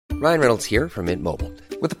Ryan Reynolds here from Mint Mobile.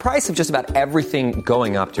 With the price of just about everything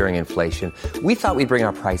going up during inflation, we thought we'd bring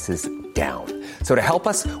our prices down. So to help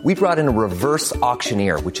us, we brought in a reverse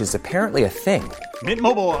auctioneer, which is apparently a thing. Mint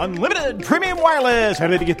Mobile Unlimited Premium Wireless. How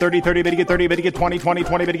to get 30, 30, bit to get 30, bit to get 20, 20,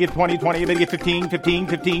 20, bit to get 20, 20, bit to get 15, 15,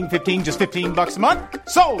 15, 15, just $15 a month?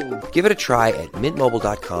 Sold! Give it a try at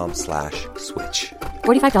mintmobile.com/switch.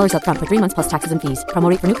 $45 up front for 3 months plus taxes and fees. Promo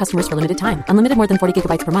rate for new customers for limited time. Unlimited more than 40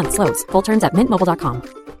 gigabytes per month. Slows full terms at mintmobile.com.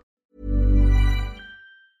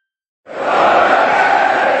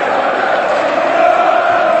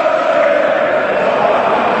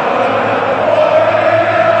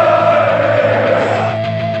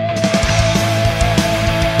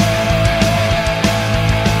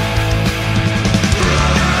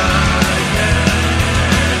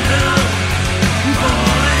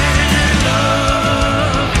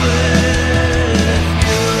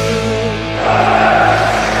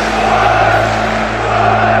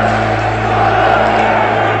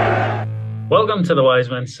 Welcome to the Wise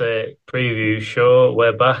Men Say preview show.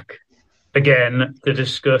 We're back again to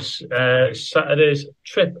discuss Saturday's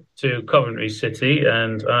trip to Coventry City,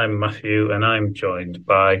 and I'm Matthew, and I'm joined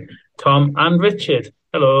by Tom and Richard.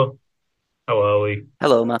 Hello, how are we?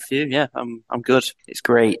 Hello, Matthew. Yeah, I'm good. It's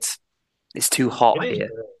great. It's too hot here.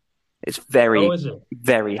 It's very,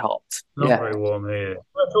 very hot. Not very warm here.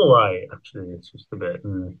 It's all right, actually. It's just a bit.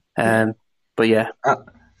 But yeah,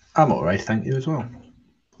 I'm all right, thank you as well.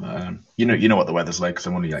 You know what the weather's like because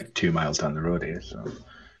I'm only like 2 miles down the road here, so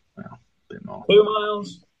a bit more. 2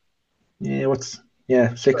 miles?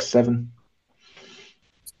 Yeah, 6, 7.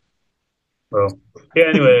 Well, yeah.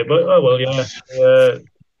 Anyway, that's the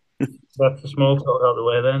small talk out of the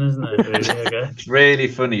way, then, isn't it? Really, I guess. It's really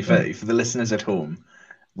funny for the listeners at home.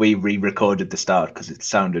 We re-recorded the start because it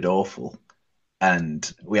sounded awful,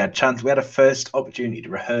 and we had a first opportunity to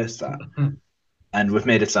rehearse that. And we've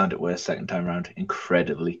made it sound worse second time around,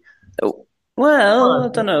 incredibly. Oh, well, I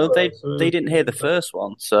don't know. They didn't hear the first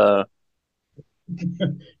one, so.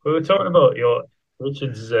 We were talking about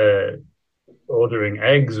Richard's ordering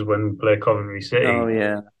eggs when we play Coventry City. Oh,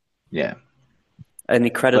 yeah. Yeah. An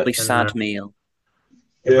incredibly sad meal.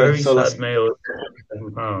 A very sad meal at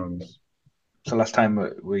 £7. So last time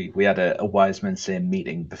we had a Wise Men Say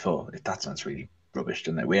meeting before. That sounds really rubbish,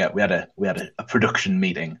 didn't it? We had a production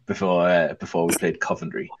meeting before we played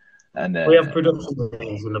Coventry, and we have production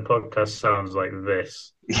meetings, and the podcast sounds like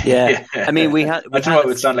this. Yeah, I mean, imagine what it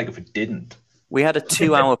would sound like if it didn't. We had a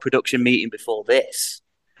 2-hour production meeting before this,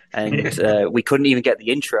 and we couldn't even get the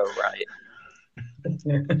intro right.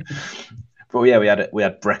 But yeah, we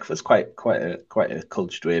had breakfast. Quite a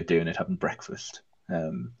cultured way of doing it, having breakfast.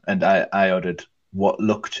 And I ordered what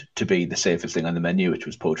looked to be the safest thing on the menu, which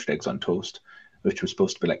was poached eggs on toast, which was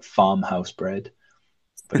supposed to be like farmhouse bread.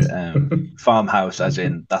 But farmhouse, as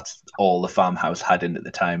in that's all the farmhouse had in at the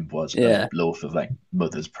time was a loaf of like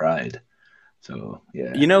Mother's Pride. So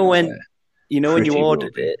yeah. You know when you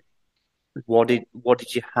ordered it, what did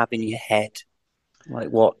you have in your head? Like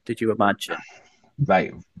what did you imagine?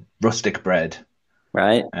 Like rustic bread.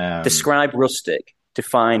 Right. Describe rustic.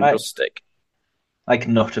 Define rustic. Like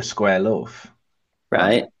not a square loaf.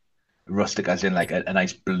 Right. Rustic as in like a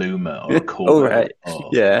nice bloomer or a cobra. Oh, right. Or,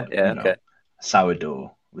 okay.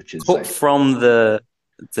 Sourdough, which is cut from the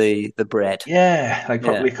bread. Yeah, like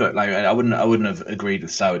probably cut. Like I wouldn't have agreed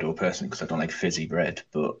with sourdough personally because I don't like fizzy bread,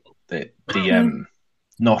 but the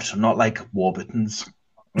not like Warburtons.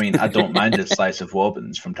 I mean, I don't mind a slice of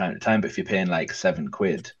Warburtons from time to time, but if you're paying like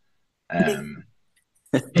 £7,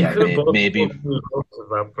 maybe of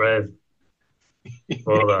that bread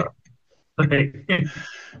for that.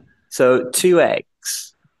 So 2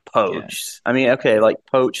 eggs poached. Yeah. I mean, okay, like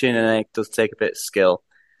poaching an egg does take a bit of skill,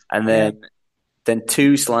 and then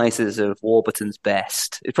 2 slices of Warburton's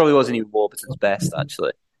best. It probably wasn't even Warburton's best,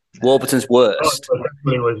 actually. Warburton's worst.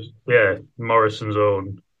 It was, Morrison's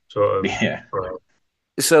own sort of. Yeah. Right.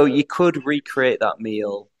 So you could recreate that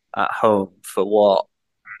meal at home for what?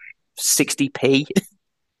 60p?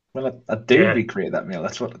 Well, I do recreate that meal.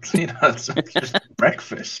 That's what it's just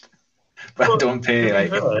breakfast. But I don't pay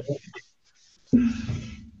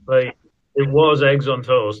like it was eggs on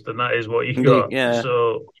toast, and that is what you got. Yeah.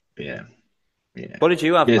 So yeah. What did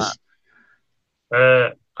you have, Matt?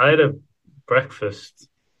 I had a breakfast,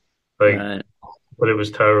 but it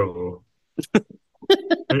was terrible. It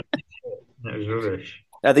was rubbish.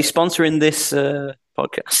 Are they sponsoring this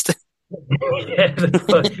podcast? The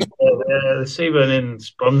Seaburn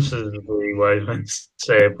sponsors the Wise Men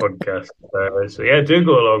Say podcast. So do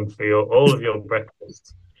go along for all of your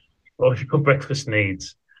breakfast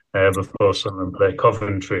needs before Sunderland play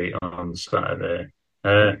Coventry on Saturday.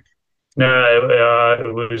 No,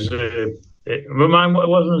 it was. Mine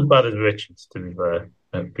wasn't as bad as Richards, to be fair,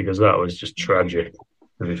 because that was just tragic.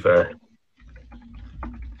 To be fair,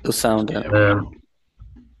 Does sound it.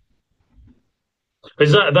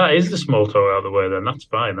 is that is the small talk out of the way? Then that's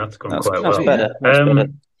fine. That's gone quite That's well. better. That's better.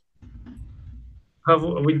 Have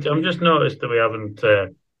we? I'm just noticed that we haven't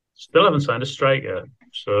still haven't signed a striker.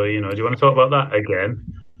 So do you want to talk about that again?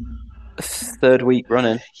 Third week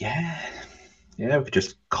running. Yeah, we could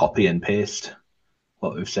just copy and paste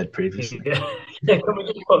what we've said previously. Yeah, can we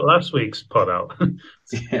just put last week's pod out?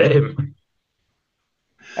 Yeah.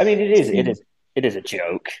 I mean, it is a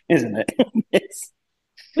joke, isn't it?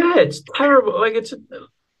 It's terrible. Like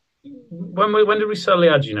when did we sell the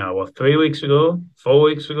Agi now? What, 3 weeks ago? 4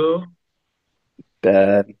 weeks ago?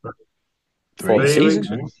 Before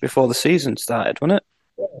the season started, wasn't it?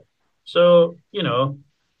 Yeah. So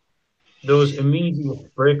those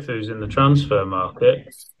immediate breakthroughs in the transfer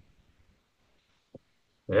market.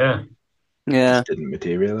 Yeah. Just didn't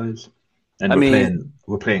materialise. And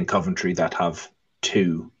we're playing Coventry that have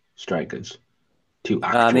two strikers. Two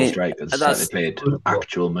actual strikers that they paid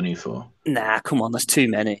actual money for. Nah, come on, that's too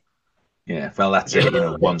many. Yeah, well, that's it.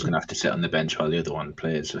 One's going to have to sit on the bench while the other one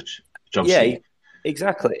plays, which obviously... Yeah,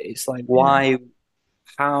 exactly. It's like, why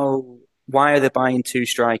are they buying two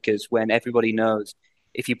strikers when everybody knows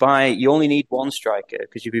if you only need one striker,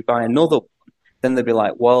 because if you buy another one, then they'll be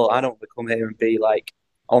like, well, I don't want to come here and be like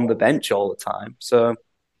on the bench all the time. So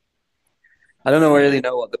I don't really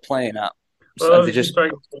know what they're playing at. Well, they just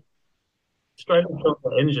strikers don't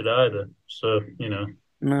get injured either, so No,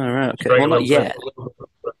 right, okay. Well, not yet.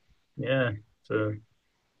 Yeah, so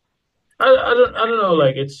I don't know.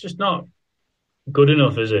 Like, it's just not good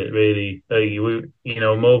enough, is it? Really?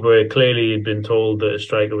 Mowbray clearly had been told that a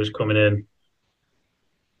striker was coming in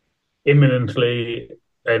imminently,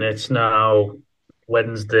 and it's now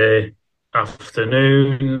Wednesday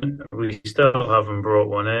afternoon. We still haven't brought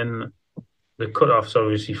one in. The cut-off's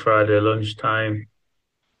obviously Friday lunchtime.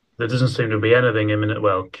 There doesn't seem to be anything imminent.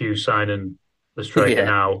 Well, Q signing the striker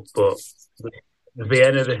now, but there'd be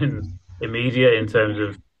anything immediate in terms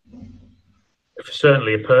of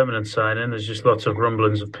certainly a permanent signing. There's just lots of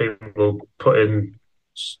rumblings of people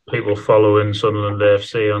following Sunderland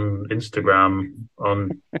AFC on Instagram,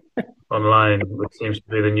 online, which seems to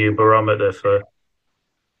be the new barometer for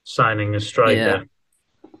signing a striker.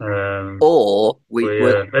 And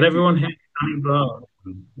everyone hit Danny Brown.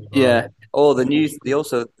 Yeah. Or the new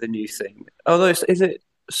thing. Although is it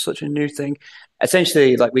such a new thing?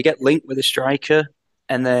 Essentially, like, we get linked with a striker,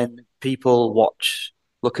 and then people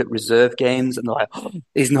look at reserve games, and they're like, oh,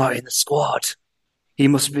 he's not in the squad. He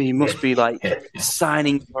must be like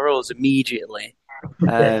signing for us immediately.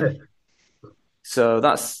 So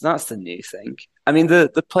that's the new thing. I mean,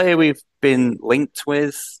 the player we've been linked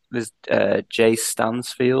with was Jay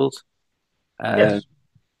Stansfield. Yes.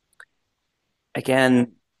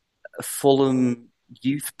 Again, a Fulham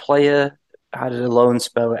youth player, had a loan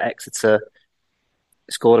spell at Exeter,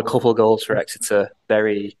 scored a couple of goals for Exeter.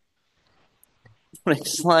 It's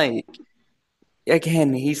like,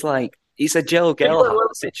 again, he's a Joe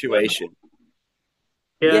Gelhardt situation.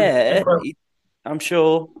 Yeah, I'm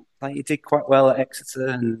sure. Like, he did quite well at Exeter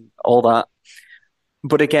and all that.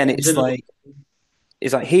 But again, it's like,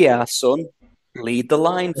 here, son, lead the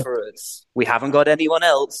line for us. We haven't got anyone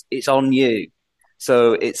else. It's on you.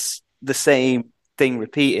 So it's the same thing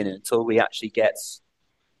repeating until we actually get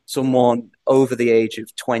someone over the age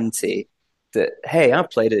of 20 that, hey, I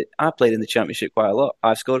played in the Championship quite a lot.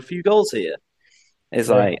 I've scored a few goals here. It's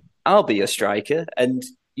like, I'll be a striker, and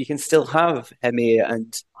you can still have Hemir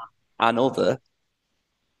and another.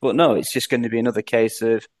 But no, it's just going to be another case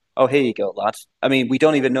of, oh, here you go, lad. I mean, we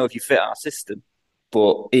don't even know if you fit our system,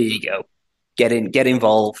 but here you go. Get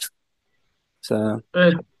involved. So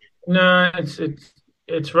no,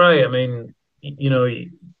 it's right. I mean,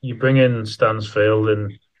 you bring in Stansfield,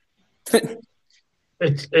 and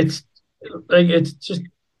it's like, it's just,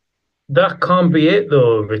 that can't be it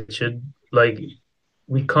though, Richard. Like,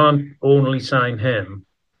 we can't only sign him,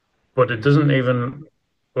 but it doesn't even.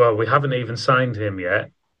 Well, we haven't even signed him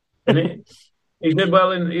yet, and he did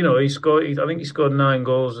well in. He scored. I think he scored 9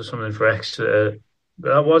 goals or something for Exeter.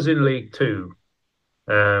 That was in League Two.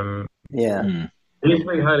 He's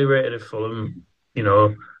very highly rated at Fulham,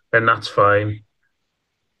 and that's fine.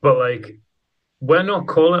 But like, we're not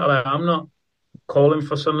calling. Like, I'm not calling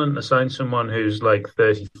for Sunderland to sign someone who's like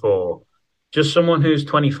 34. Just someone who's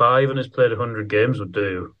 25 and has played 100 games would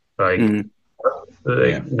do. Like,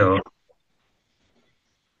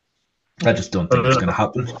 I just don't think it's going to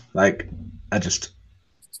happen. Like, I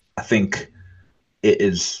think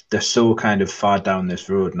they're so kind of far down this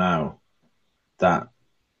road now that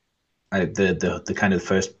the kind of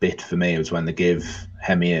first bit for me was when they gave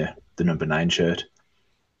Hemir the number 9 shirt.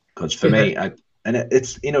 Because for me, I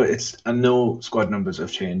know squad numbers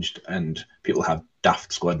have changed and people have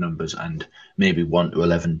daft squad numbers, and maybe 1 to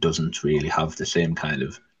 11 doesn't really have the same kind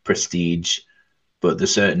of prestige. But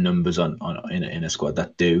there's certain numbers in a squad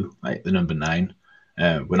that do, like the number 9.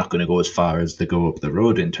 We're not going to go as far as they go up the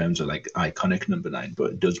road in terms of like iconic number 9,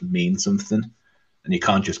 but it does mean something. And you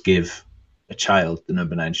can't just give a child the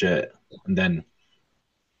number 9 shirt and then,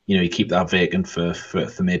 you keep that vacant for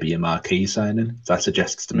maybe a marquee signing. So that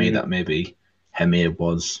suggests to me that maybe Hemir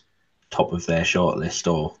was top of their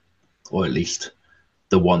shortlist, or at least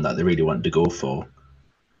the one that they really wanted to go for.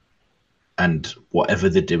 And whatever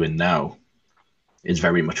they're doing now is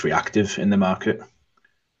very much reactive in the market.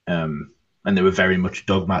 And they were very much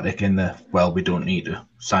dogmatic in we don't need to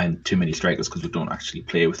sign too many strikers because we don't actually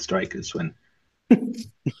play with strikers, when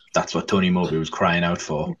that's what Tony Mowbray was crying out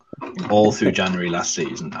for all through January last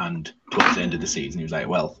season, and towards the end of the season he was like,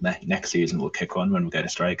 well, next season we'll kick on when we get a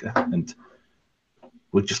striker, and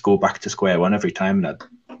we'll just go back to square one every time. And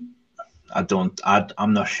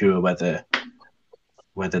I'm not sure whether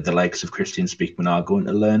the likes of Christian Speakman are going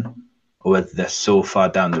to learn, or whether they're so far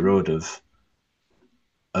down the road of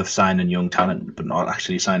signing young talent but not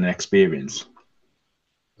actually signing experience.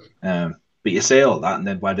 But you say all that, and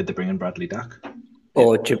then why did they bring in Bradley Dack?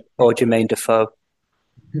 Or Jermaine Defoe.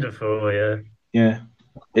 Defoe, yeah. Yeah.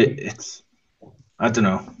 It's I don't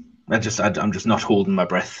know. I'm just not holding my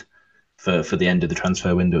breath for the end of the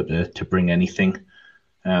transfer window to bring anything.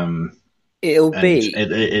 It will be.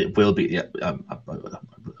 Yeah, I'm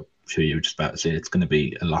sure you were just about to say it's going to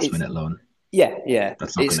be a last minute loan. Yeah.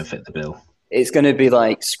 That's not going to fit the bill. It's going to be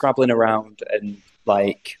like scrabbling around and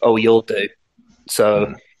like, oh, you'll do.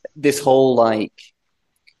 So this whole like,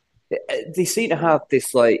 they seem to have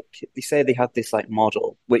this like, they say they have this like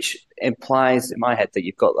model, which implies in my head that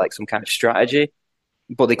you've got like some kind of strategy,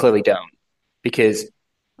 but they clearly don't, because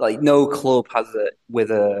like no club has a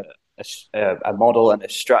model and a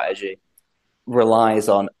strategy relies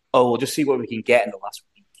on, we'll just see what we can get in the last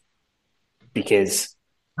week, because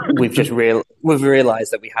we've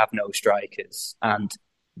realised that we have no strikers, and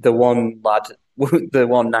the one lad, the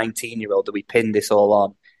 19-year-old that we pinned this all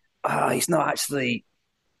on, he's not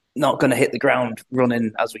going to hit the ground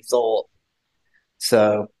running as we thought.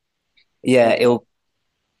 So yeah,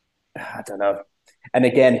 I don't know. And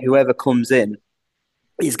again, whoever comes in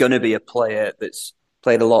is going to be a player that's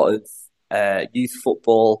played a lot of youth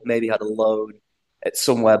football, maybe had a loan at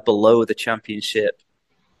somewhere below the Championship.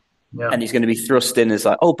 Yeah. And he's going to be thrust in as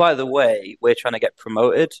like, oh, by the way, we're trying to get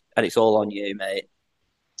promoted, and it's all on you, mate.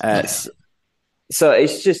 So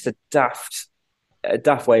it's just a daft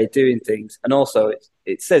way of doing things. And also,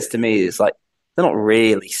 it says to me, it's like they're not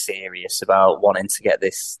really serious about wanting to get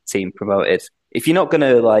this team promoted. If you're not going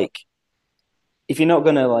to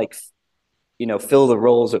fill the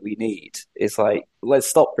roles that we need, it's like, let's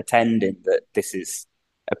stop pretending that this is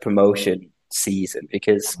a promotion season,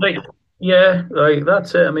 because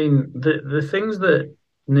that's it. I mean, the things that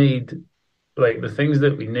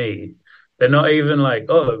we need, they're not even like,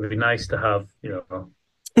 oh, it would be nice to have,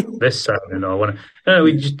 this signing or one. No,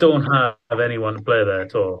 we just don't have anyone to play there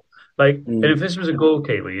at all. Like, and if this was a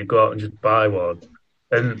goalkeeper, you'd go out and just buy one.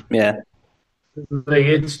 And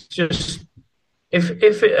it's just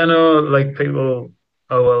I know like people,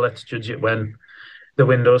 let's judge it when the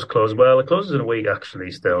window's closed. Well, it closes in a week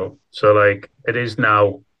actually still. So like it is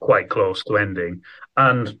now quite close to ending.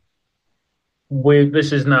 And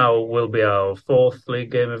this will be our 4th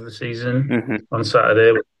league game of the season on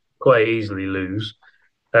Saturday. We'll quite easily lose.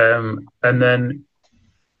 And then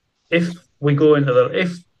if we go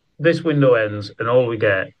if this window ends and all we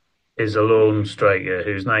get is a lone striker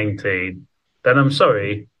who's 19, then I'm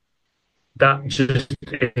sorry, that just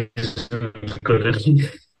isn't good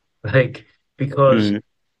enough. Like, because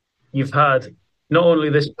you've had not only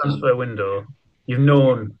this transfer window, you've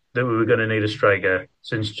known that we were going to need a striker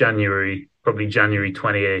since probably January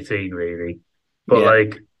 2018, really.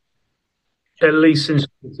 But at least since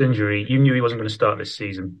his injury, you knew he wasn't going to start this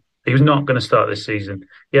season. He was not going to start this season.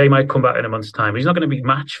 Yeah, he might come back in a month's time, but he's not going to be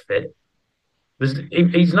match fit.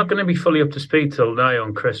 He's not going to be fully up to speed till nigh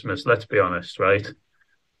on Christmas, let's be honest, right?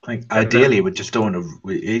 Like, ideally, we just don't want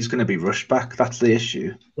to. He's going to be rushed back. That's the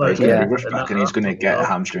issue. He's going to be rushed back, and he's going to get a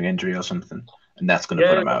hamstring injury or something, and that's going to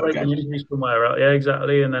put him out again. Yeah,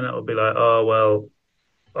 exactly. And then it'll be like, oh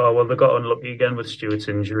well, they got unlucky again with Stewart's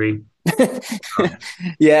injury.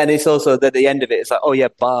 Yeah, and it's also at the end of it, it's like, oh yeah,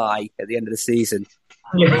 bye at the end of the season,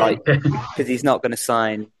 because he's not going to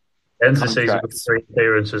sign. Ends the season with 3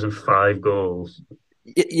 appearances and 5 goals.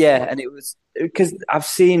 Yeah, and it was because I've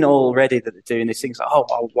seen already that they're doing these things like, oh,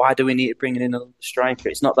 well, why do we need to bring in another striker?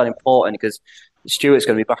 It's not that important because Stewart's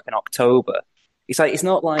going to be back in October. It's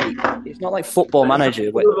not like Football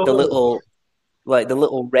Manager where the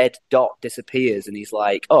little red dot disappears and he's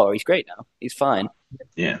like, oh, he's great now, he's fine.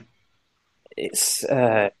 Yeah, it's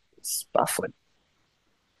baffling.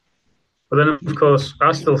 But then, of course,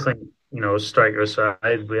 I still think, striker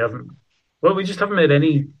aside, we just haven't made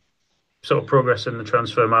any sort of progress in the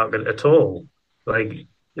transfer market at all. Like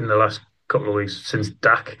in the last couple of weeks since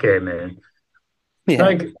Dak came in. Yeah.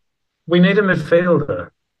 Like, we need a midfielder.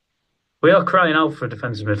 We are crying out for a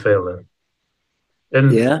defensive midfielder.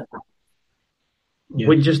 And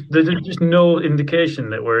there's just no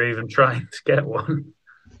indication that we're even trying to get one.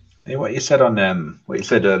 Hey, what you said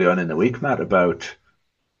earlier on in the week, Matt, about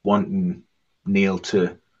wanting Neil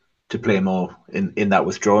to play more in that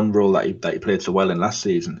withdrawn role that he played so well in last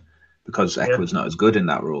season, because Eckler's not as good in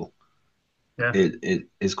that role. Yeah,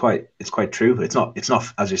 it's quite true. It's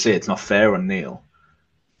not as you say, it's not fair on Neil,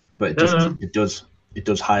 but it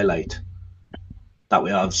does highlight that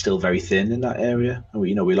we are still very thin in that area. And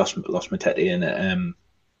we lost Matete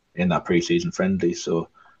in that pre-season friendly, so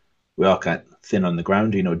we are kind of thin on the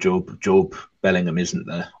ground. Job Bellingham isn't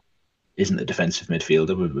the defensive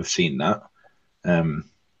midfielder. We've seen that.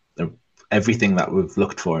 Everything that we've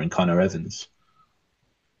looked for in Connor Evans.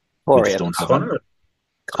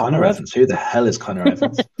 Connor Evans. Who the hell is Connor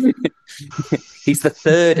Evans? He's the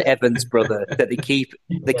third Evans brother that they keep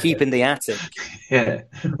in the attic. Yeah.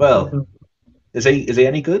 Well, is he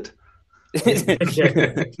any good?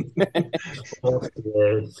 Actually.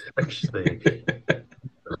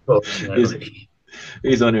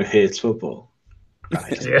 He's the one who hates football.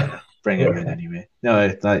 Yeah. Bring him in anyway.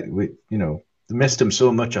 No, we missed him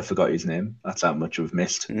so much I forgot his name. That's how much we've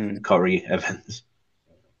missed. Corey Evans.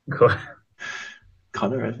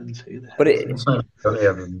 Connor Evans. Who the hell? But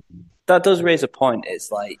that does raise a point. It's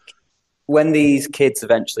like when these kids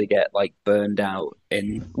eventually get like burned out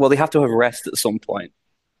they have to have a rest at some point.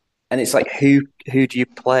 And it's like, who do you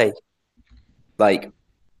play? Like,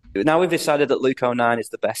 now we've decided that Luke O'Nien is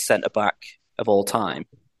the best centre back of all time.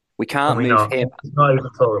 We can't move him. Not even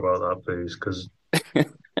talk about that, please, because.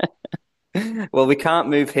 Well, we can't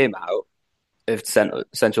move him out of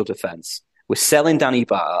central defence. We're selling Danny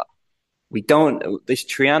Bart. We don't. This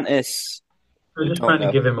Triantis. We're just trying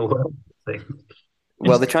to give him away.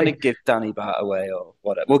 Well, they're trying to give Danny Bart away or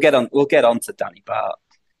whatever. We'll get on to Danny Bart.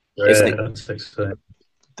 Yeah, that's exciting.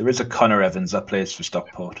 There is a Connor Evans that plays for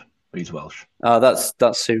Stockport. He's Welsh. Oh,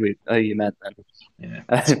 that's who you meant then. Yeah,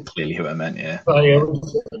 that's clearly who I meant. Yeah. Oh, yeah.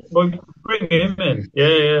 Well, bring him in.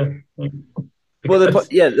 Yeah. Well,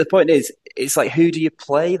 the point is, it's like, who do you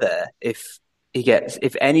play there if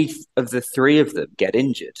any of the three of them get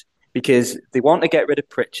injured? Because they want to get rid of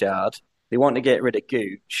Pritchard, they want to get rid of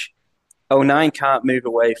Gooch. O'Nien can't move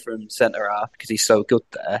away from centre half because he's so good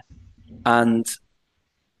there, and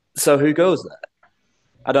so who goes there?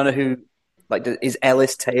 I don't know who. Like, is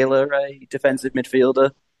Ellis Taylor a defensive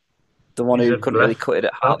midfielder? The one who couldn't really cut it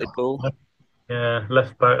at Hartlepool? Yeah,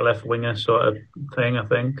 left back, left winger sort of thing, I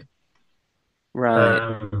think.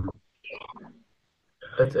 Right.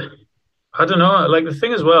 I don't know. Like, the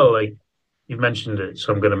thing as well, like, you've mentioned it,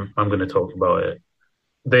 so I'm gonna talk about it.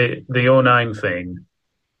 The 09 thing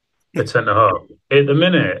at centre half. At the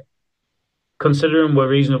minute, considering we're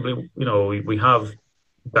reasonably, we have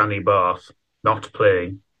Danny Barth not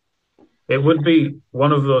playing, it would be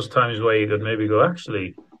one of those times where you could maybe go,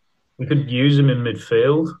 actually, we could use him in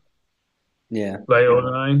midfield. Yeah. Like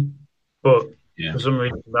 09. But for some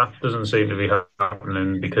reason, that doesn't seem to be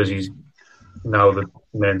happening because he's now the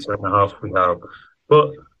main centre half we have.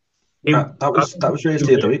 But that was raised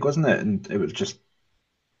the other week, wasn't it? And it was just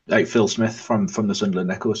like Phil Smith from the Sunderland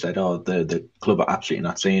Echo said, the club are absolutely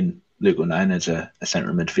not seeing Luke O'Nien as a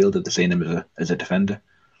centre midfielder. They're seeing him as a defender.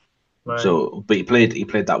 Right. So, but he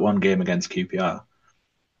played that one game against QPR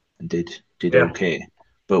and did okay.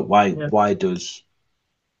 But why does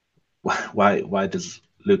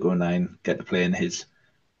Luke O'Nien get to play in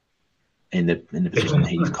the position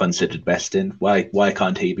he's considered best in? Why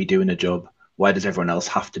can't he be doing a job? Why does everyone else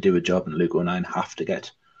have to do a job and Luke O'Nien have to get?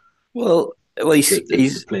 Well, he's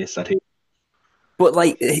the place that he. But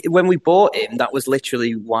like when we bought him, that was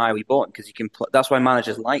literally why we bought him, because he can. That's why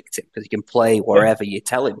managers liked him, because he can play wherever you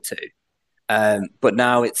tell him to. But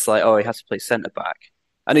now it's like, he has to play centre back,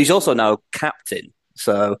 and he's also now captain.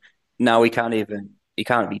 So now he can't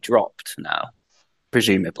be dropped now,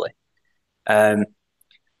 presumably. And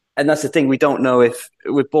that's the thing. We don't know if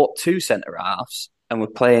we've bought two centre halves and we're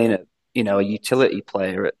playing a utility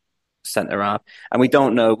player centre half, and we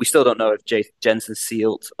still don't know if Jensen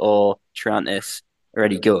Sealt or Trantis are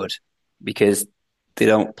any good because they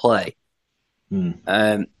don't play. Sealt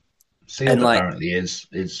and apparently is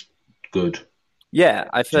good. Yeah,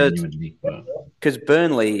 I've heard but... because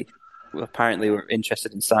Burnley apparently were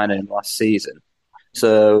interested in signing him last season,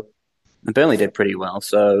 so and Burnley did pretty well.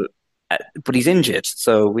 So, but he's injured,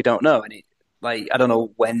 so we don't know. And I don't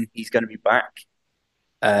know when he's going to be back.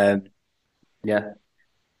 Yeah,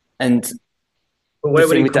 and but where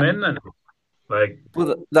would he come in then?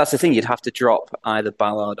 Well, that's the thing. You'd have to drop either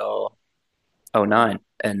Ballard or 09,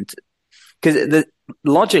 and because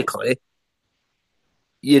logically,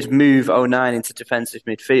 you'd move 09 into defensive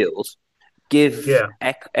midfield, give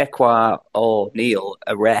Ekwa or Neil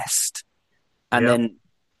a rest, and then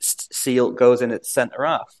Sealt goes in at centre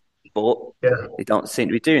half. But they don't seem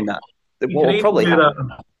to be doing that. What will probably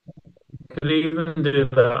happen? You could even do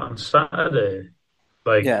that on Saturday,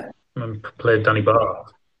 and play Danny Barr.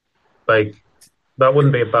 That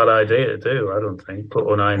wouldn't be a bad idea to do. I don't think. Put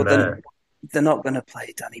 09 there. They're not going to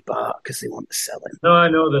play Danny Barr because they want to sell him. No, I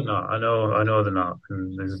know they're not. I know they're not.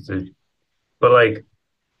 But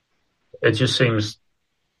it just seems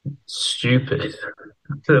stupid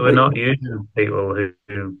that we're not using people who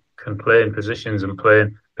can play in positions and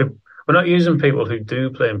playing. We're not using people who do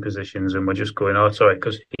play in positions, and we're just going, "Oh, sorry,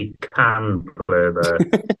 because he can play there."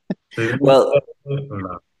 Well,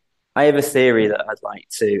 I have a theory that I'd like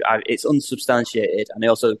to. It's unsubstantiated, and I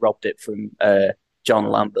also robbed it from John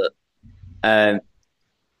Lambert.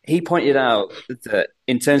 He pointed out that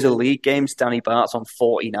in terms of league games, Danny Bart's on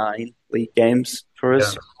 49 league games for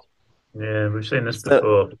us. Yeah, we've seen this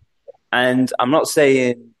before. And I'm not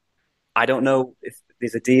saying I don't know if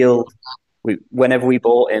there's a deal. Whenever we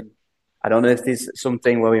bought him, I don't know if there's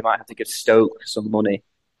something where we might have to give Stoke some money.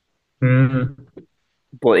 Mm-hmm.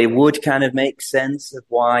 But it would kind of make sense of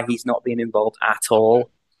why he's not being involved at all.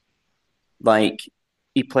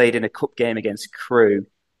 He played in a cup game against Crewe,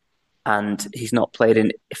 and he's not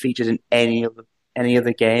featured in any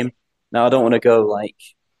other game. Now, I don't want to go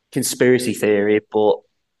conspiracy theory, but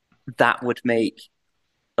that would make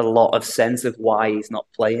a lot of sense of why he's not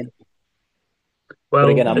playing. Well,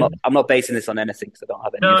 but again, I'm not basing this on anything because I don't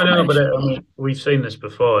have any information. No, but we've seen this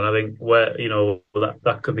before, and I think where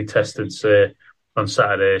that could be tested. Say on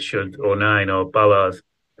Saturday, should 09 or Ballard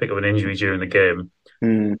pick up an injury during the game,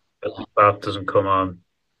 Bath doesn't come on,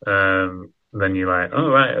 then you're like, oh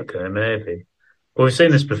right, okay, maybe. But we've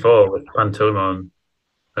seen this before with Pantolimon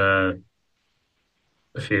a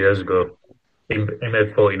few years ago. He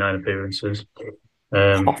made 49 appearances.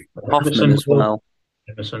 Hoffman as well.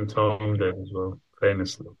 Emerson Tom did as well,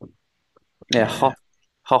 famously. Yeah,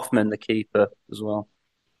 Hoffman, the keeper, as well.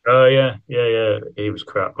 Oh, yeah. He was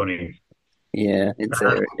crap, wasn't he? Yeah,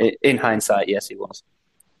 in hindsight, yes, he was.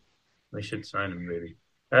 They should sign him, really.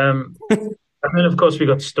 And then, of course, we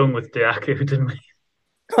got stung with Diaku, didn't we?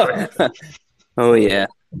 Oh, yeah.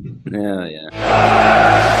 Oh, yeah.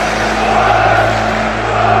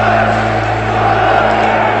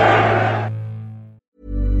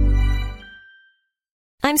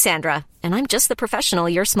 I'm Sandra, and I'm just the professional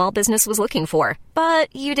your small business was looking for.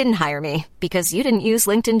 But you didn't hire me because you didn't use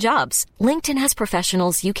LinkedIn Jobs. LinkedIn has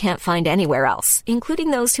professionals you can't find anywhere else,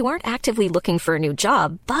 including those who aren't actively looking for a new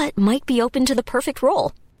job, but might be open to the perfect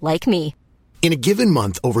role, like me. In a given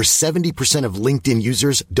month, over 70% of LinkedIn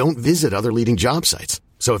users don't visit other leading job sites.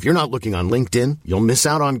 So if you're not looking on LinkedIn, you'll miss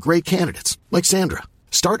out on great candidates like Sandra.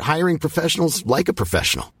 Start hiring professionals like a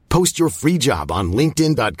professional. Post your free job on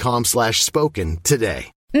linkedin.com/spoken today.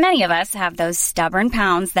 Many of us have those stubborn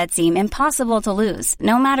pounds that seem impossible to lose,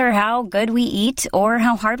 no matter how good we eat or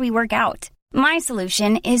how hard we work out. My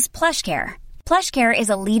solution is PlushCare. PlushCare is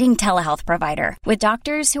a leading telehealth provider with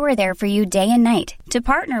doctors who are there for you day and night to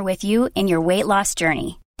partner with you in your weight loss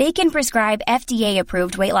journey. They can prescribe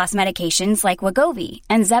FDA-approved weight loss medications like Wegovy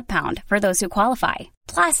and Zepbound for those who qualify.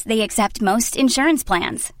 Plus, they accept most insurance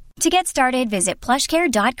plans. To get started, visit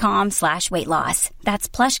plushcare.com/weightloss. That's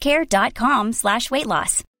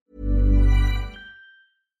plushcare.com/weightloss.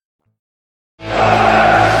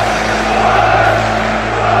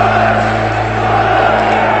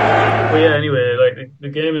 Well, yeah, anyway, the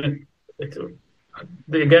game,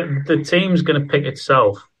 the team's going to pick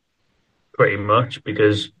itself pretty much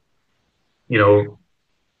because,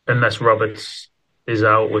 unless Roberts is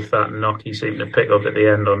out with that knock he seemed to pick up at the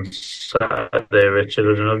end on Saturday, Richard.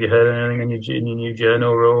 I don't know if you heard anything in your new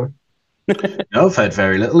journal rule. No, I've heard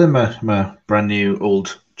very little in my brand new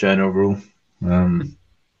old journal rule. No.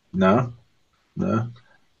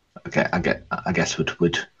 Okay, I guess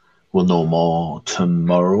we'll know more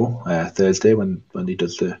tomorrow, Thursday, when he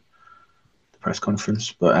does the press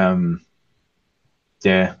conference. But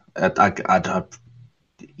yeah, I'd have,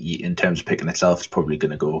 in terms of picking itself, it's probably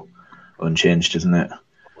going to go unchanged, isn't it?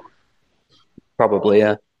 Probably,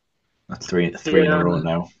 yeah. That's three in a row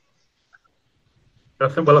now. I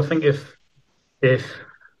think if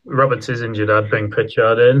Roberts is injured, I'd bring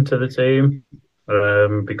Pritchard into the team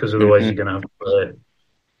because otherwise you're going to have to play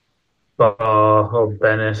Barr or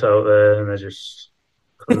Bennett out there, and they're just,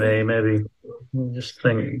 for me, maybe just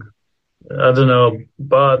think, I don't know,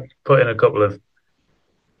 Barr put in a couple of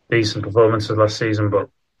decent performances last season, but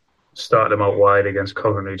starting him out wide against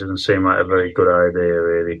Coventry doesn't seem like a very good idea,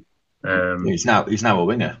 really. He's now a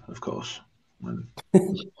winger, of course.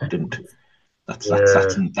 Didn't.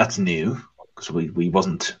 That's new because we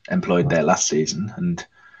wasn't employed there last season, and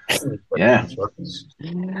yeah.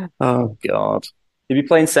 Oh God, he'd be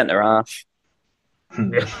playing centre half.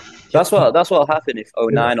 Yeah. That's what'll happen if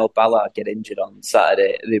 09 or Ballard get injured on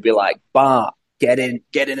Saturday. They'd be like, Bart, get in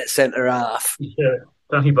at centre half. Yeah,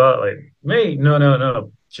 Danny Bart, like me?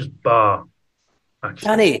 No, just Bar.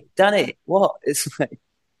 Actually. Danny, what? It's like,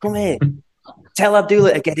 come here. Tell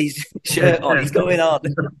Abdullah to get his shirt on. He's going on.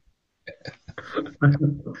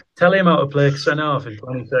 Tell him how to play centre half in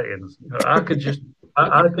 20 seconds. I could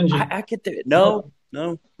do it. No.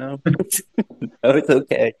 No, it's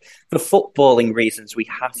okay. For footballing reasons, we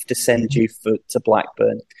have to send you to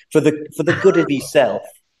Blackburn for the good of yourself.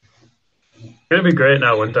 It's going to be great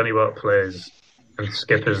now when Danny Watt plays and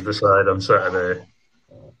Skip is the side on Saturday.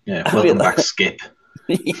 Yeah, welcome back, Skip.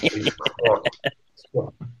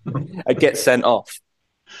 I get sent off.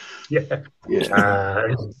 Yeah. It's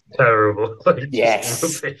terrible.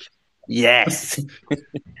 Yes. Yes.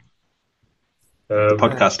 The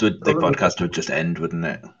podcast would just end, wouldn't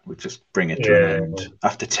it? We'd just bring it to an end.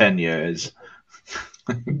 After 10 years,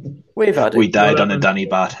 we died on a Danny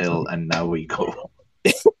Bart hill, and now we go.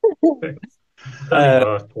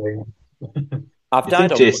 I've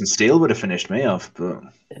died. Jason Steele would have finished me off, but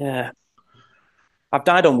yeah, I've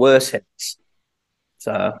died on worse hits.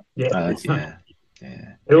 So yeah.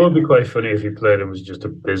 It would be quite funny if he played and was just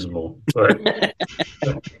abysmal. Like,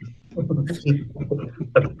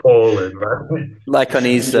 appalling, right? Like on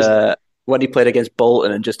his when he played against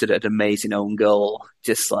Bolton and just did an amazing own goal.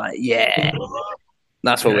 Just like, yeah,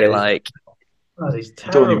 that's what we like.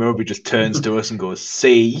 Tony Mowbray just turns to us and goes,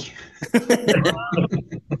 "See."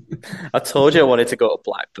 I told you I wanted to go to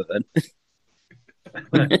Blackburn.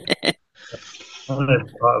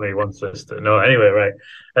 Part of me wants this to... No, anyway, right.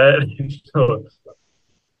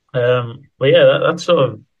 But yeah, that's sort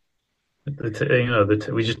of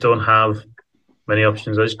we just don't have many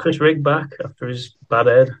options. Is Chris Rigg back after his bad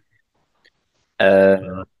head?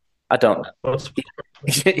 I don't know.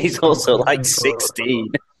 He's also like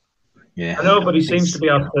 16. Yeah, I know, but he seems to be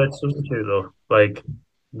our third substitute though. Like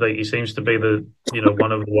he seems to be the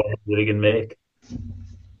one of the ones that he can make.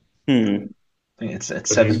 I think it's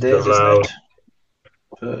 7 days, isn't it?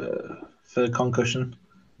 For concussion,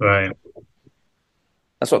 right?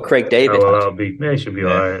 That's what Craig David. Oh, well, that'll be. Yeah, he should be all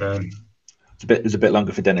right then. It's a bit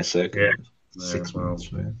longer for Dennis Cirque. Yeah, 6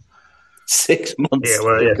 months. 6 months. Yeah,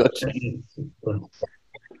 well, yeah.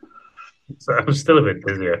 So I'm still a bit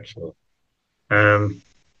busy actually. Yeah,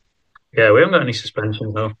 we haven't got any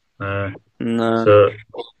suspensions though. No. So it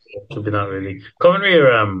should be that really. Coventry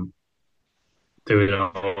are doing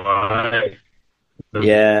all right.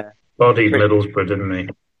 Yeah. Bodied Middlesbrough, didn't they?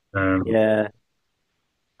 Yeah.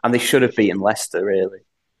 And they should have beaten Leicester, really.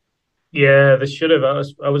 Yeah, they should have. I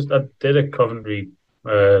did a Coventry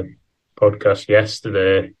podcast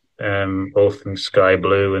yesterday, both in Sky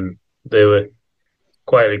Blue, and they were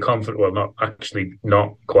quietly confident. Well, not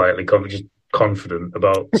quietly confident, just confident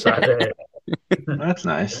about Saturday. That's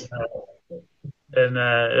nice. And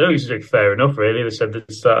it was like fair enough, really. They said they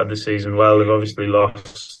started the season well. They've obviously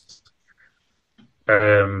lost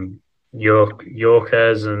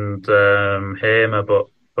Yorkers and Hamer, but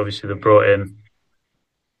obviously they brought in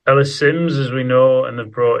Ellis Sims, as we know, and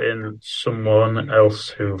they've brought in someone else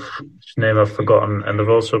whose name I've forgotten, and they've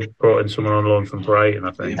also brought in someone on loan from Brighton,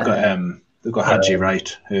 I think. They've got Haji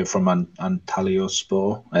Wright, who from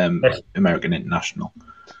Antalyaspor, American international.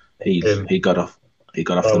 He got off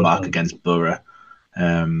the mark against Borough.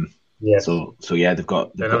 So yeah, they've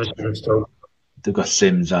got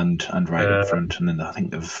Sims and Wright up front, and then I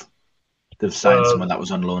think they've signed someone that was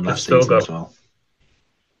on loan last season as well.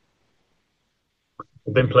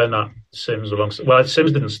 They've been playing that Sims alongside. Well,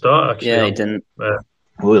 Sims didn't start actually. Yeah, he didn't.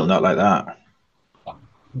 Well, not like that.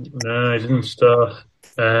 No, he didn't start.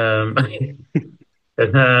 And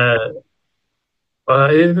they've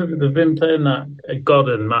been playing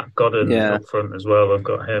that Matt Godden up front as well. I've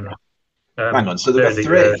got him. Hang on, so they've got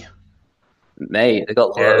three. Mate, they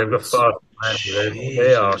got Yeah, they've got loads. far too many.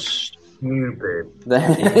 They are stupid.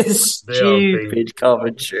 They're They are being stupid,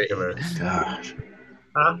 Coventry. ridiculous. God.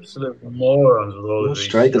 Absolute morons with all of Those these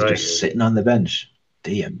strikers strikers. just sitting on the bench.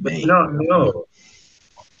 Dear But me. not no.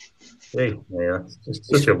 Yeah, that's just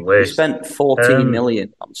such a We waste. spent 14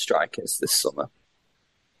 million on strikers this summer.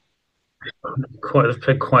 They've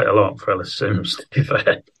paid quite a lot for Ellis Sims, to be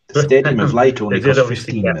fair. The Stadium of Light only They did cost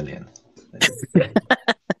obviously 15 get- million.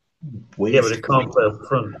 Yeah, but they can't play up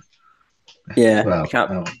front. Yeah. Well,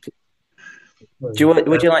 Would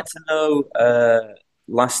you like to know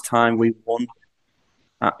last time we won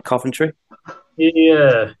at Coventry?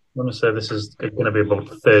 Yeah, I want to say this is going to be about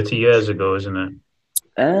 30 years ago, isn't it?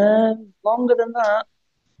 Longer than that.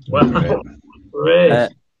 Wow.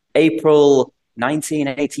 Great. April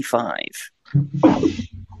 1985.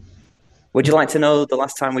 Would you like to know the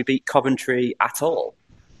last time we beat Coventry at all?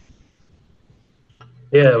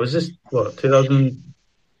 Yeah, was this,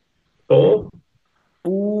 2004?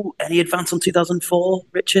 Ooh, any advance on 2004,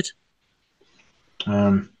 Richard?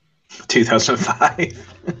 2005.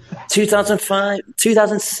 2005,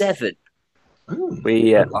 2007.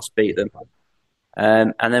 We last beat them.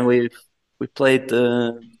 And then we played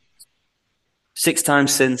 6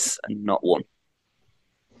 times since and not won.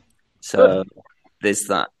 So there's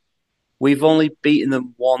that. We've only beaten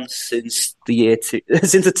them once since the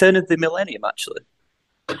since the turn of the millennium, actually.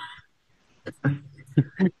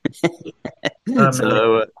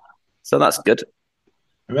 So that's good.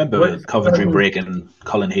 Remember Coventry breaking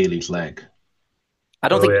Colin Healy's leg? I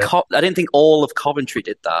don't think I didn't think all of Coventry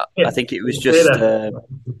did that. Yeah, I think it was just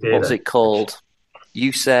what was it called?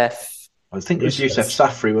 Youssef. I think it was Youssef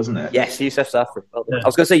Safri, wasn't it? Yes, Youssef Safri. I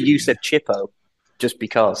was going to say Youssef Chippo, just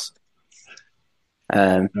because.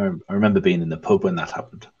 I remember being in the pub when that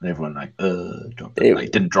happened, and everyone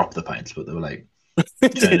didn't drop the pints, but they were like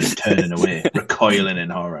turning away, recoiling in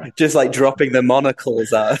horror, just like dropping the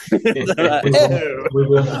monocles out.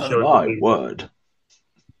 My word!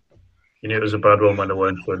 You knew it was a bad one when they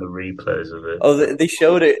weren't showing the replays of it. Oh, they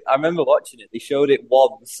showed it. I remember watching it. They showed it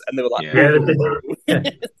once, and they were like,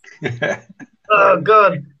 "Oh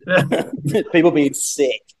God!" People being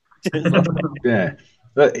sick. Yeah.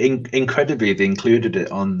 But incredibly, they included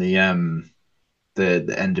it on the end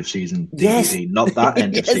of season DVD. Yes. Not that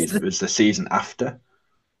end of season; it was the season after.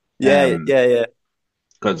 Yeah.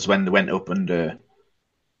 Because when they went up,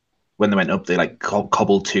 they like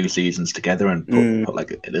cobbled 2 seasons together and put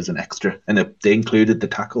like it as an extra, and they included the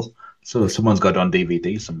tackle. So someone's got it on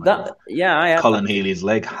DVD somewhere. I have Colin Healy's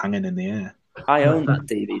leg hanging in the air. I own that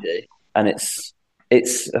DVD, and it's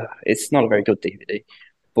not a very good DVD,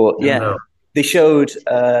 but yeah. No. They showed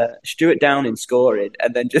Stuart Downing scoring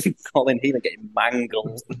and then just Colin Healy getting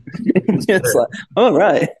mangled. It's like, oh,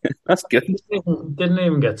 right, that's good. Didn't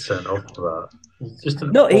even get sent off for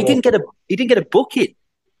that. No, he didn't get a booking.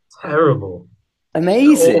 Terrible.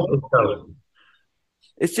 Amazing.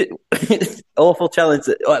 It's just awful challenge,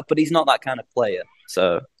 but he's not that kind of player.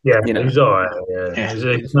 So yeah, he's all right. Yeah.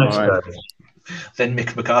 He's nice guy. Then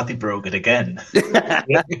Mick McCarthy broke it again. That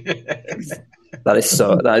is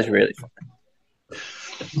really funny.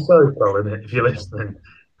 Sorry, Colin, if you're listening.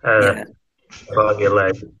 About your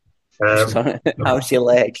leg. How's your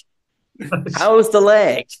leg? How's the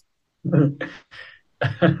leg? Well,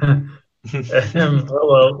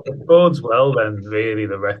 it bodes well then, really,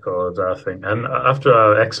 the records, I think. And after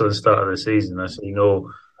our excellent start of the season, I see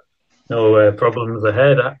no problems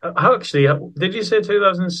ahead. Actually, did you say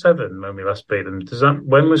 2007 when we last beat them?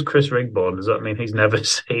 When was Chris Rigg born? Does that mean he's never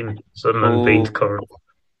seen Sunderland beat Coventry?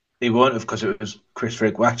 He won't have, because it was Chris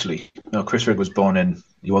Rigg. Well, actually, no. Chris Rigg was born in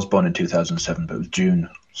 2007, but it was June.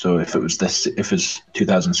 So if it was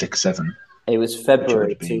 2006-07, it was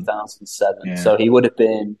February 2007. Yeah. So he would have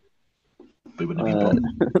been. We wouldn't have been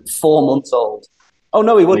born. 4 months old. Oh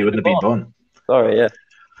no, he wouldn't have been born. Sorry, yeah.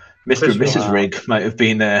 Mr. and Mrs. Rigg might have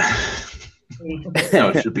been. No,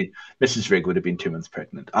 it should be Mrs. Rigg would have been 2 months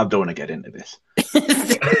pregnant. I don't want to get into this.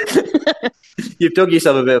 You've dug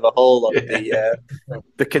yourself a bit of a hole on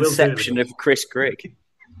the conception of Chris Grigg.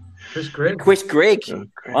 Chris Grigg? Chris Grigg. Oh,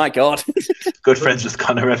 my God. Good friends with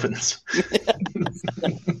Connor Evans.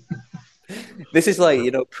 This is like,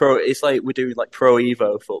 pro. It's like we're doing like Pro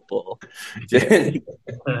Evo football. Yeah.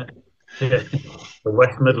 The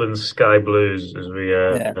West Midlands Sky Blues, as we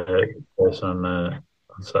face on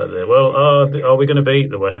Saturday. Well, are we going to beat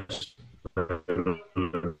the West Midlands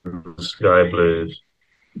Sky Blues?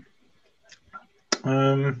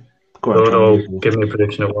 Give me a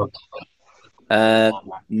prediction at once.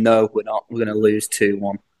 No, we're not. We're going to lose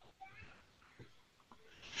 2-1.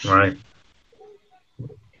 Right.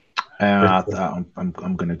 I'm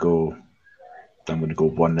going to go I'm going to go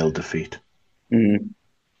 1-0 defeat.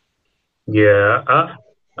 Yeah,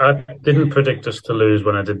 I didn't predict us to lose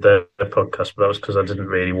when I did the podcast, but that was because I didn't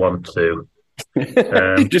really want to.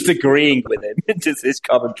 Just agreeing with him, just this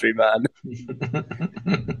Coventry man.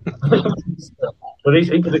 But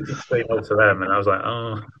he predicted 3-0 to them, and I was like,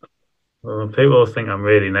 oh, well, people think I'm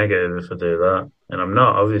really negative if I do that, and I'm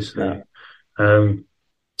not, obviously. No.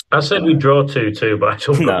 I said we draw 2-2, but I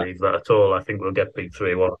don't believe that at all. I think we'll get beat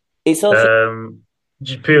 3-1. It's also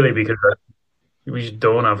just purely because we just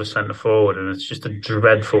don't have a centre forward, and it's just a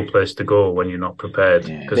dreadful place to go when you're not prepared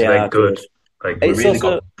because they're good. Like, we really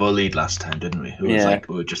got bullied last time, didn't we? We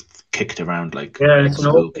were just kicked around like it's an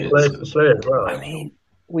awful place to play as well. I mean,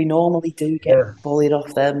 we normally do get bullied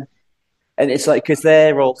off them, and it's like because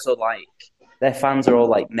they're also like their fans are all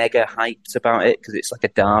like mega hyped about it because it's like a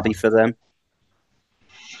derby for them.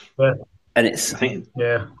 Yeah. And it's I think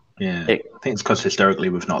it's because historically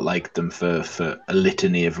we've not liked them for a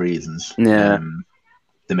litany of reasons. Yeah.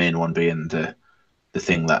 The main one being the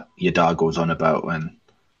thing that your dad goes on about when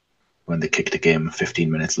they kicked a game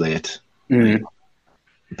 15 minutes late.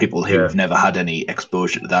 People who've never had any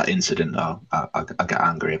exposure to that incident, I get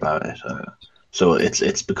angry about it. So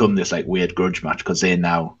it's become this like weird grudge match because they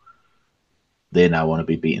now want to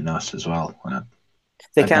be beating us as well.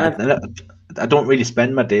 I don't really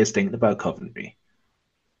spend my days thinking about Coventry.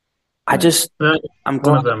 I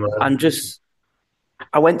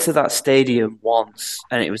went to that stadium once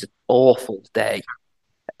and it was an awful day.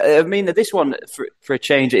 I mean, this one, for a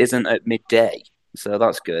change, it isn't at midday, so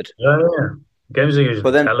that's good. Yeah. Games are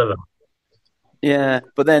usually televised. Yeah,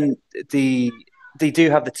 but then they do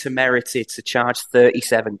have the temerity to charge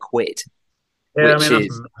 37 quid,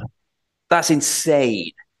 that's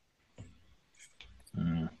insane.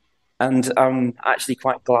 And I'm actually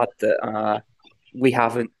quite glad that we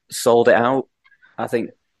haven't sold it out. I think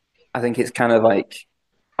it's kind of like,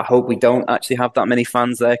 I hope we don't actually have that many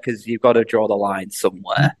fans there because you've got to draw the line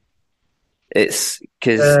somewhere. It's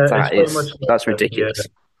because that's ridiculous.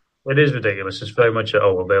 Yeah. It is ridiculous. It's very much,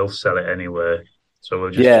 they'll sell it anyway. So we'll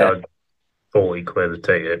just charge 40 quid to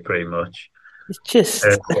take it pretty much. It's just...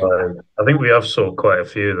 I think we have sold quite a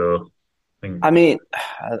few though. I mean,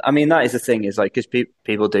 that is the thing, is like, because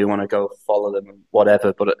people do want to go follow them and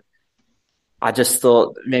whatever, but I just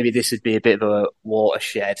thought maybe this would be a bit of a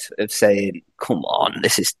watershed of saying, come on,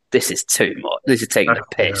 this is too much. This is taking the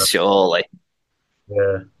piss, surely.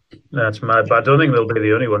 Yeah, that's mad. But I don't think they'll be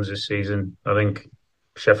the only ones this season. I think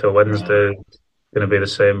Sheffield Wednesday is going to be the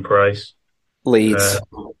same price. Leeds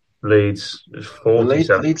is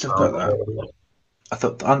 47. Leeds have got that. I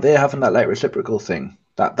thought, aren't they having that like reciprocal thing?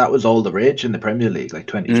 That was all the rage in the Premier League, like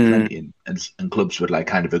 2020, and clubs would like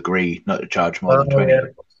kind of agree not to charge more than 20.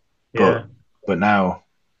 Yeah. But now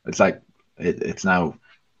it's like it's now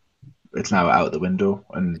out the window,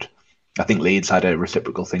 and I think Leeds had a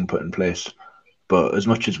reciprocal thing put in place. But as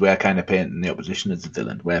much as we're kind of painting the opposition as a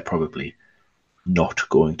villain, we're probably not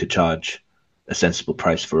going to charge a sensible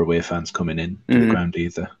price for away fans coming in to the ground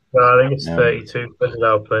either. Well, I think it's 32 quid at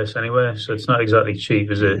our place anyway, so it's not exactly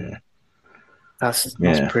cheap, is it? Yeah. That's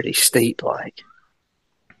pretty steep, like.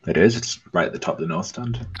 It is. It's right at the top of the North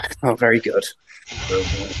Stand. Oh, very good.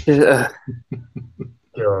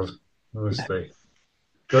 God, honestly.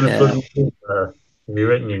 Have you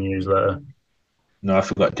written your newsletter? No, I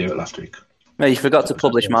forgot to do it last week. No, you forgot to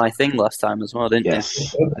publish my thing last time as well, didn't you?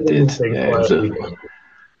 Yes, I did.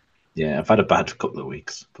 Yeah, I've had a bad couple of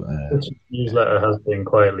weeks. But, the newsletter has been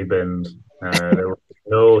quietly binned. There was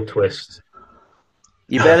no twist.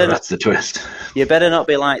 You better that's the twist. You better not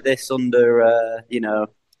be like this under,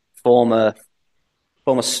 former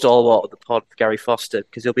stalwart of the pod, Gary Foster,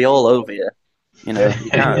 because he'll be all over you. You know,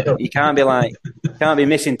 you can't be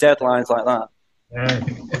missing deadlines like that. Yeah,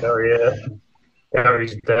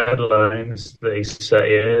 Gary's deadlines that he set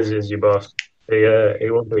is your boss. He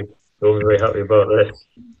won't be very happy about this.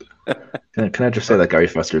 Can I just say that Gary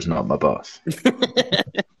Foster is not my boss?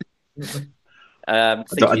 I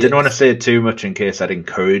didn't want to say too much in case I'd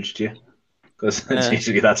encouraged you, because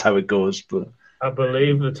usually that's how it goes. But I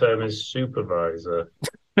believe the term is supervisor.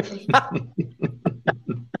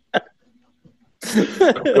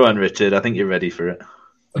 Go on, Richard. I think you're ready for it.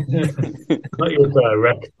 Not your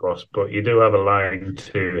direct boss, but you do have a line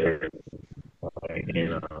to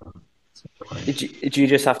him. Did you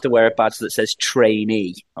just have to wear a badge that says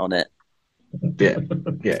trainee on it? Yeah.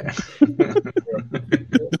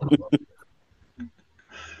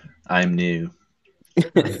 I'm new.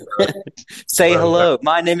 Say hello.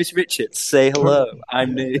 My name is Richard. Say hello.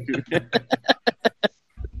 I'm new.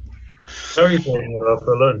 Sorry for you out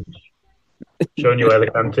for lunch. Showing you where the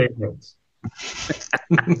canteen is.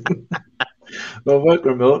 Well, work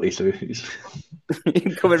remotely, so he's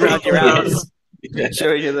coming round your house,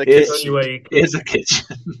 showing you the kitchen. Here's a kitchen.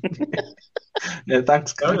 No,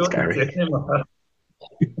 thanks, Gary.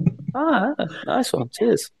 Nice one.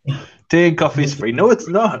 Cheers. Tea and coffee's free. No, it's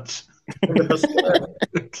not.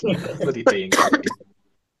 Bloody tea and coffee.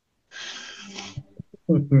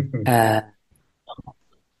 Well,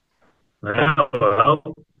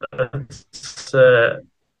 that's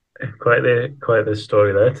quite the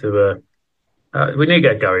story there. We need to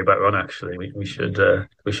get Gary back on. Actually, we should do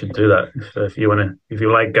that. If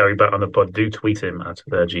you like Gary back on the pod, do tweet him at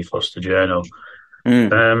G Foster Journal.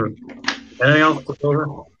 Anything else to cover?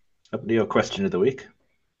 Up to your question of the week.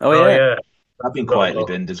 Oh yeah. I've been quietly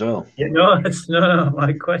binned as well. Yeah, no.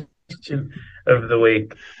 My question of the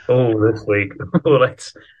week. This week.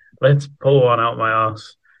 Let's pull one out my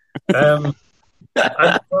arse. I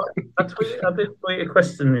did tweet a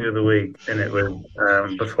question the other week, and it was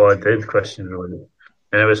before I did question of the week,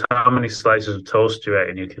 and it was how many slices of toast do you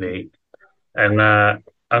reckon you can eat? And I'm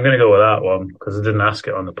going to go with that one because I didn't ask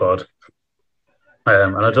it on the pod,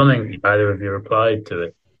 and I don't think either of you replied to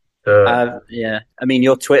it. So, yeah, I mean,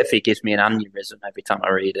 your Twitter feed gives me an aneurysm every time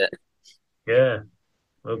I read it. Yeah,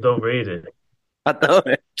 well, don't read it. I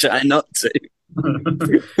don't try not to.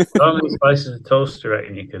 How many slices of toast do you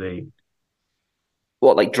reckon you could eat?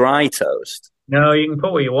 What, like dry toast? No, you can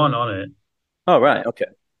put what you want on it. Oh, right, okay.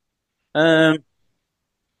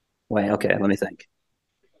 Wait, okay, let me think.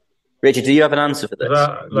 Richard, do you have an answer for this?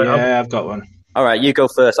 I've got one. All right, you go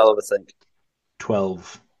first, I'll have a think.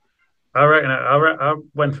 12. I reckon I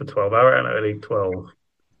went for 12. I reckon I'd eat 12.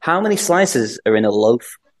 How many slices are in a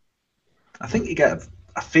loaf? I think it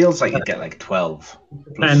feels like you get like 12.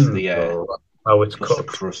 Plus the how it's plus cooked.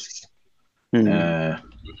 the crust. I'm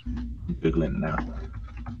Googling now.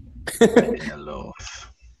 In a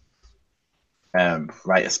loaf.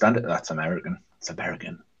 Right, a standard. That's American. It's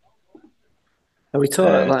American. Are we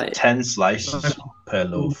talking like 10 slices per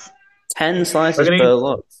loaf? 10 slices per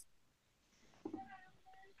loaf.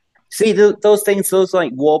 See those things, those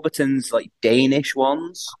like Warburton's like Danish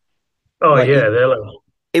ones. Oh like, yeah, they're like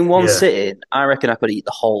in one sitting. I reckon I could eat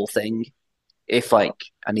the whole thing if like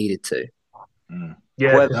I needed to.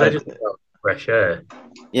 Yeah, however, they just fresh air.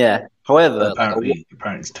 Yeah. However, apparently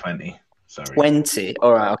it's 20. Sorry, 20.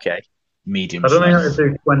 All right, okay. Medium. I don't think I could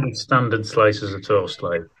do 20 standard slices of toast.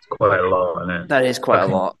 Like it's quite a lot, isn't it? That is quite a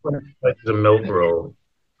lot. 20 slices of milk roll.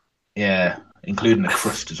 Yeah, including the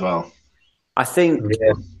crust as well. I think.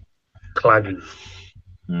 Yeah. Claggy.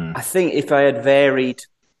 I think if I had varied,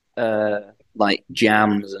 like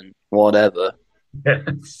jams and whatever, I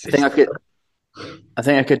think I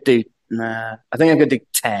could do. Nah, I think I could do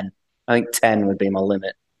 10. I think 10 would be my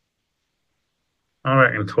limit. I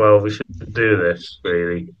reckon 12. We should do this,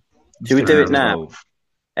 really. Should we do it now?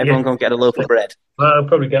 Everyone go and get a loaf of bread. I'll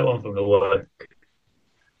probably get one from the work.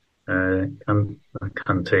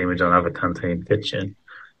 Canteen. We don't have a canteen kitchen.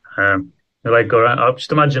 Like go around. I'll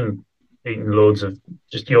just imagine eating loads of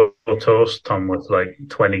just your toast, Tom, with like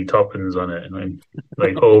 20 toppings on it, and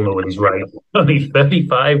like Homer with his rice, only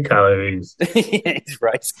 35 calories. It's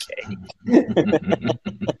rice cake.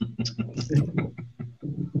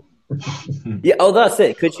 Yeah. Oh, that's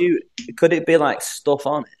it. Could it be like stuff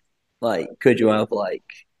on it? Like, could you have like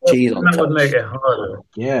cheese on that toast? That would make it harder.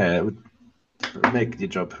 Yeah, it would make your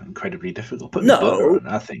job incredibly difficult. Put butter on,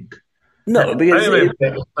 I think. No, because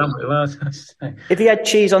if you had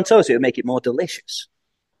cheese on toast, it would make it more delicious.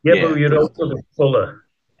 Yeah, but you'd also be fuller.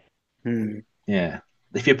 Yeah.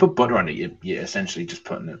 If you put butter on it, you're essentially just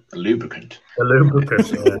putting a lubricant. A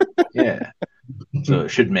lubricant, yeah. So it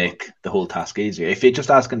should make the whole task easier. If you're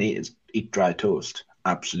just asking to eat dry toast,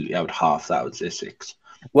 absolutely, I would half that. I would say 6.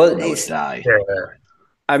 Well, I would die. Yeah.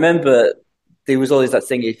 I remember there was always that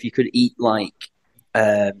thing if you could eat like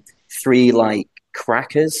 3 like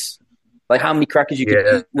crackers. Like how many crackers you could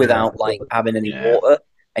eat without like having any water,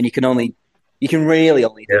 and you can really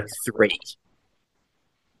only do 3.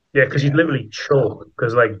 Yeah, because you'd literally choke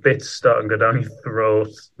because like bits start and go down your throat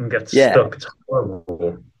and get stuck. It's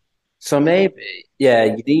horrible. So maybe,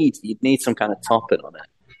 you'd need some kind of topping on it.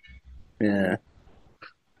 Yeah.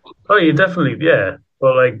 Oh, you definitely,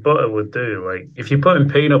 but like butter would do. Like if you're putting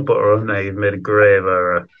peanut butter on there, you've made a grave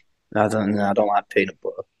error. I don't like peanut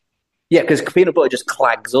butter. Yeah, because peanut butter just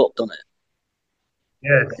clags up, doesn't it?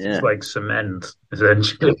 Yeah, it's like cement,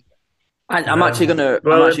 essentially. I'm actually going to...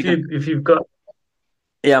 Well, if you've got...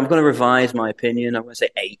 Yeah, I'm going to revise my opinion. I'm going to say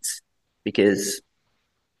 8, because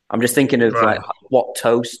I'm just thinking of like what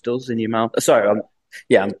toast does in your mouth. Sorry,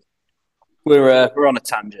 we're on a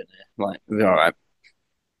tangent here. Like, we're all right.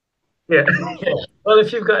 Yeah. Well,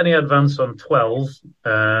 if you've got any advance on 12,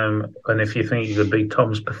 and if you think you could beat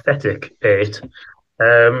Tom's pathetic 8,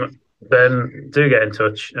 then do get in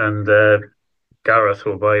touch, and Gareth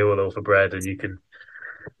will buy you a loaf of bread, and you can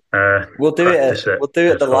We'll do practice it. We'll do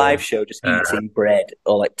it at the home. live show, just eating bread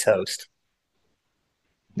or like toast.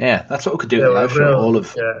 Yeah, that's what we could do at the live show.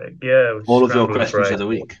 All of your questions of the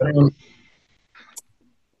week.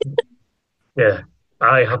 Yeah,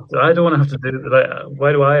 I don't want to have to do that.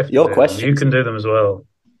 Why do I have to Your do questions? them? You can do them as well.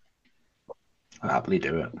 I'll happily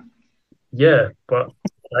do it. Yeah, but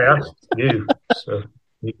I asked you, so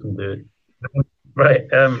you can do it. Right,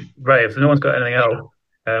 right. If no one's got anything else,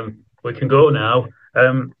 we can go now.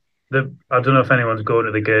 I don't know if anyone's going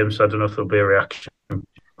to the game, so I don't know if there'll be a reaction.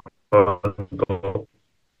 But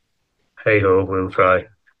hey ho, we'll try.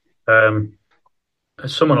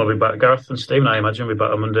 Someone will be back. Gareth and Stephen, I imagine, will be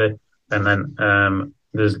back on Monday, and then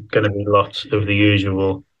there's going to be lots of the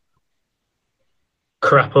usual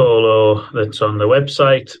crapolo that's on the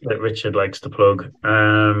website that Richard likes to plug.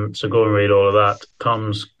 So go and read all of that.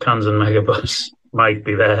 Tom's Cans and Megabus might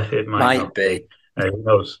be there. It might not be. Who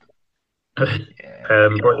knows? But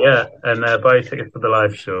yeah, and buy a ticket for the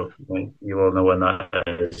live show. You all know when that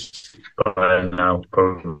is by now,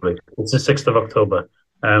 probably. It's the 6th of October.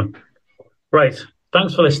 Right.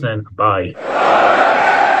 Thanks for listening. Bye.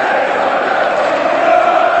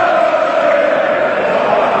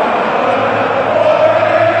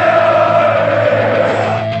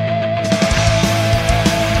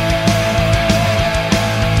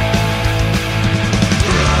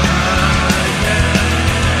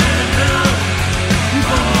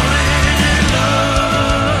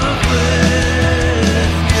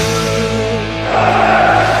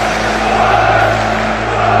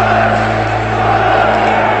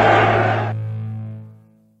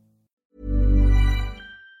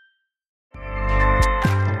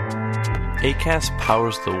 Acast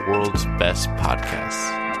powers the world's best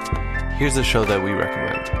podcasts. Here's a show that we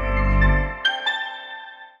recommend.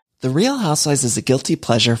 The Real Housewives is a guilty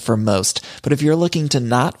pleasure for most, but if you're looking to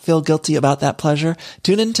not feel guilty about that pleasure,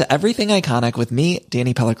 tune in to Everything Iconic with me,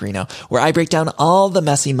 Danny Pellegrino, where I break down all the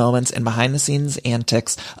messy moments and behind-the-scenes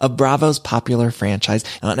antics of Bravo's popular franchise.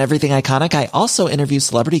 And on Everything Iconic, I also interview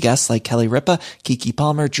celebrity guests like Kelly Ripa, Keke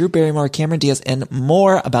Palmer, Drew Barrymore, Cameron Diaz, and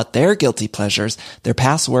more about their guilty pleasures, their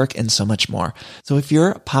past work, and so much more. So if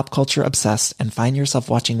you're pop culture obsessed and find yourself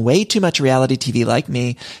watching way too much reality TV like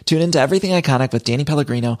me, tune in to Everything Iconic with Danny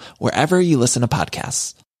Pellegrino, wherever you listen to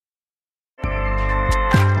podcasts.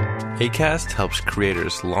 Acast helps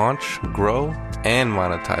creators launch, grow, and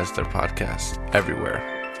monetize their podcasts everywhere.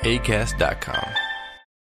 Acast.com.